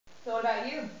So what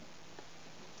about you?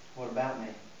 What about me?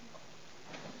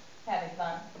 Having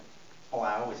fun? Oh,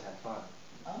 I always have fun.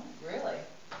 Oh, really?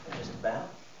 Just about.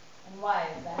 And why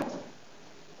is that?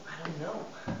 I don't know,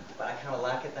 but I kind of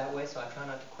like it that way, so I try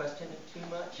not to question it too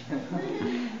much.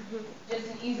 Just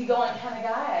an easygoing kind of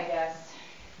guy, I guess.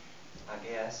 I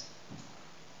guess.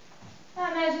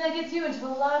 I imagine that gets you into a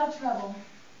lot of trouble.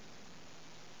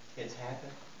 It's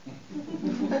happened.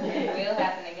 It will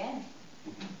happen again.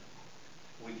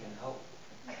 We can hope.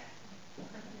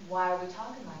 Why are we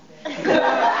talking like this?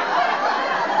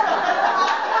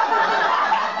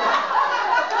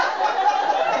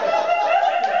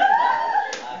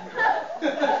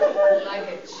 Like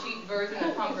a cheap version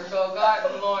of Humphrey Bogart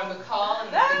and Lauren Bacall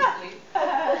in the Big Sleep.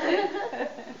 I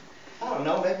don't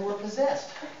know, maybe we're possessed.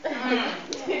 I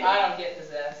don't get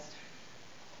possessed.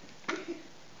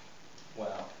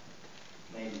 Well,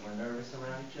 maybe we're nervous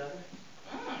around each other.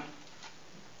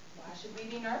 Why should we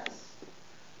be nervous?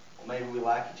 Well, maybe we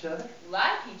like each other.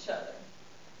 Like each other.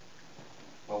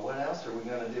 Well, what else are we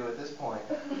going to do at this point?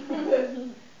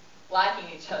 Liking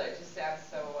each other just sounds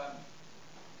so,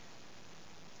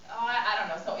 I don't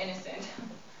know, so innocent.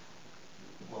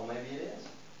 Well, maybe it is.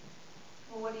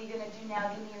 Well, what are you going to do now?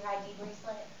 Give me your ID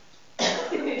bracelet?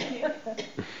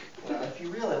 Well, if you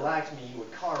really liked me, you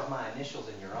would carve my initials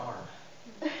in your arm.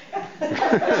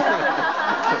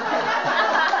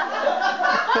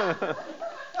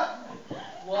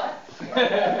 What?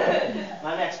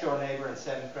 My next door neighbor in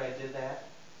 7th grade did that.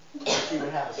 She would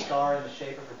have a star in the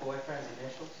shape of her boyfriend's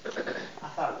initials. I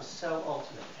thought it was so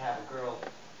ultimate to have a girl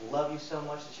love you so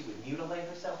much that she would mutilate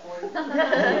herself for you.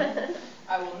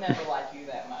 I will never like you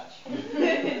that much.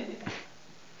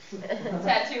 A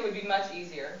tattoo would be much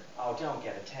easier. Oh, don't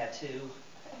get a tattoo.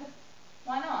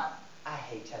 Why not? I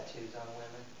hate tattoos on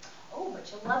women. Oh,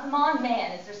 but you love them on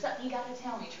men. Is there something you got to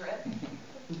tell me, Trip?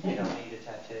 You don't need a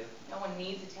tattoo. No one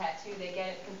needs a tattoo. They get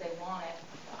it because they want it.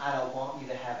 I don't want you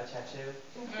to have a tattoo.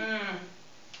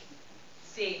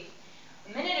 See,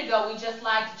 a minute ago we just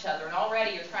liked each other, and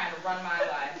already you're trying to run my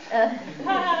life.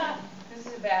 This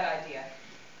is a bad idea.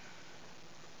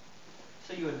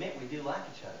 So you admit we do like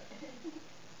each other?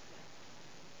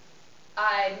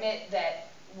 I admit that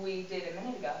we did a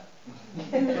minute ago.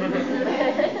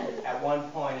 At one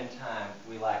point in time,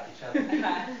 we liked each other.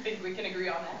 I think we can agree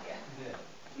on that, yeah.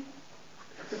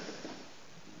 Good.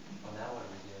 Well, now what do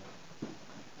we do?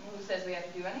 Who says we have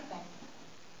to do anything?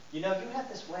 You know, you have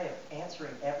this way of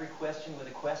answering every question with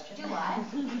a question. Do I?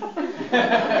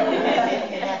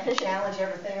 You have to challenge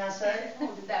everything I say.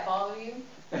 Oh, does that bother you?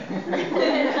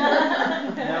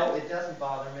 No, it doesn't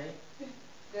bother me.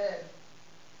 Good.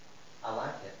 I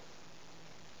like it.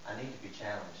 I need to be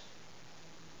challenged.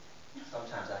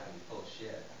 Sometimes I can be full of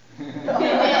shit.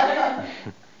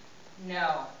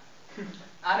 No.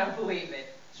 I don't believe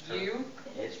it. It's true. You?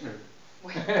 It's true.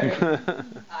 Well,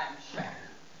 I'm shocked.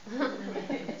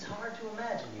 It's hard to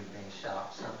imagine you being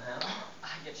shocked somehow. I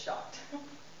get shocked.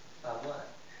 By what?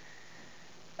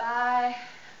 By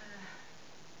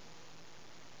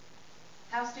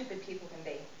how stupid people can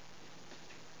be.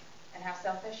 And how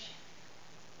selfish.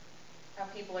 How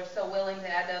people are so willing to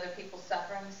add to other people's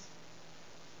sufferings.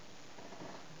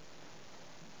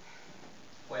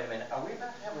 Wait a minute, are we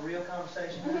about to have a real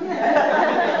conversation? I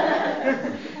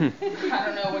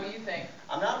don't know, what do you think?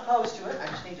 I'm not opposed to it, I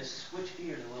just need to switch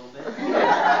gears a little bit. You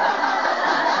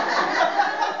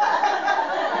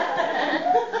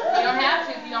don't have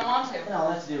to if you don't want to. No,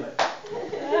 let's do it.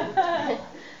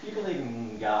 You believe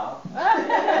in God?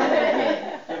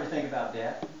 Ever think about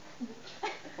death?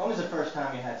 When was the first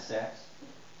time you had sex?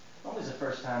 When was the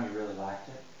first time you really liked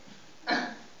it?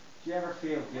 Do you ever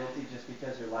feel guilty just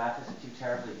because your life isn't too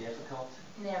terribly difficult?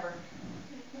 Never.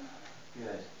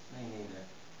 Good. Me neither.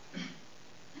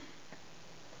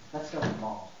 Let's go to the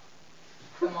mall.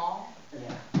 The mall?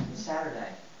 Yeah, it's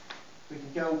Saturday. We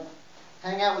can go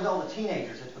hang out with all the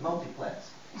teenagers at the multiplex.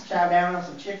 Chow down on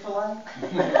some Chick-fil-A.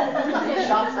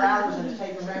 Shop for hours in the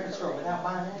tape and record store without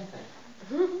buying anything.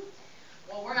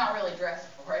 Well, we're not really dressed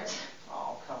for it.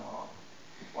 Oh, come on.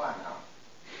 Why not?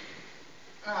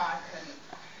 No, I couldn't.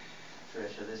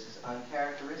 Tricia, this is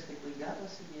uncharacteristically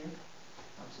gutless of you.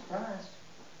 I'm surprised.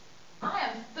 I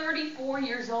am 34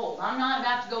 years old. I'm not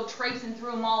about to go tracing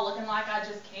through them all looking like I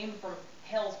just came from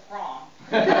hell's prom.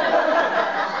 If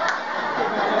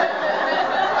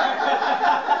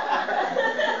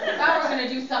I were going to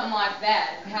do something like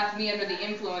that, it'd have to be under the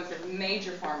influence of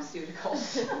major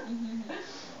pharmaceuticals.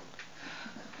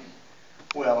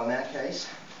 Well, in that case,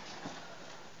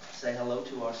 say hello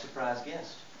to our surprise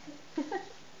guest.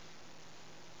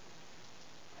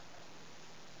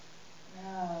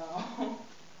 No.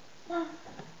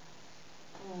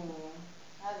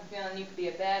 feeling you could be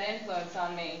a bad influence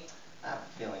on me. I have a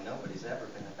feeling nobody's ever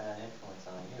been a bad influence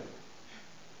on you.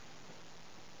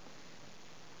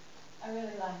 I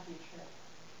really like your trip.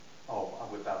 Oh, I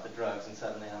whip out the drugs and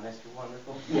suddenly I'm Mr.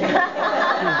 Wonderful. You're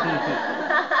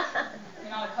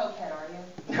not a cokehead, are you?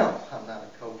 No, I'm not a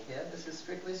cokehead. This is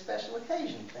strictly a special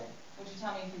occasion thing. Would you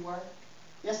tell me if you were?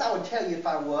 Yes, I would tell you if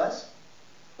I was.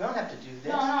 We don't have to do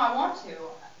this. No, I want to.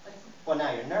 Well,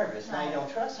 now you're nervous. Now you don't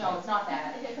trust me. No, it's not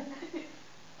that.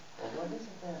 Well, what is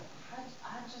it then? I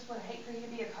just would hate for you to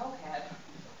be a cokehead.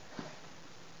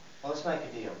 Well, let's make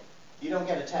a deal. You don't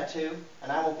get a tattoo,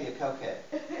 and I won't be a cokehead.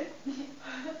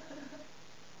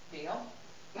 Deal?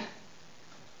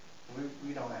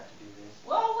 We don't have to do this.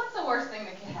 Well, what's the worst thing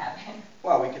that could happen?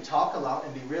 Well, we could talk a lot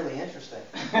and be really interesting.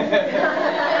 We could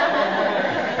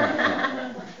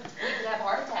have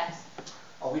heart attacks.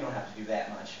 Oh, we don't have to do that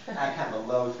much. I have kind of a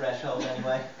low threshold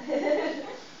anyway.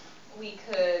 We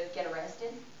could get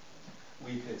arrested.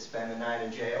 We could spend the night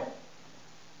in jail.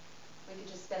 We could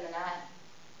just spend the night.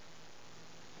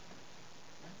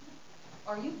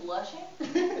 Are you blushing?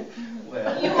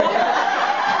 Well. You are.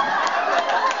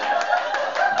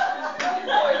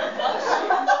 Are you blushing?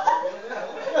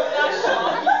 Not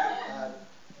shocked.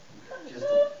 Just,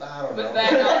 I don't know. Was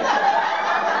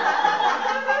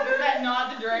that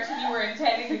not the direction you were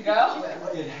intending to go?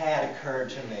 It had occurred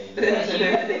to me.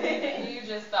 You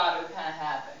just thought it would kind of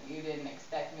happen. You didn't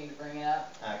expect me to bring it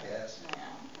up. I guess.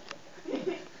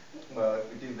 Yeah. Well, if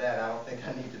we do that, I don't think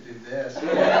I need to do this.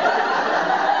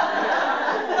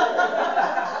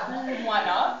 Why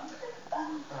not?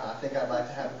 I think I'd like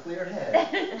to have a clear head.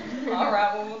 All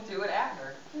right, well, we'll do it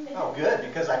after. Oh, good,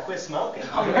 because I quit smoking.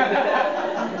 All right,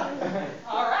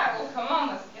 well, come on,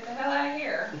 let's get the hell out of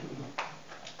here.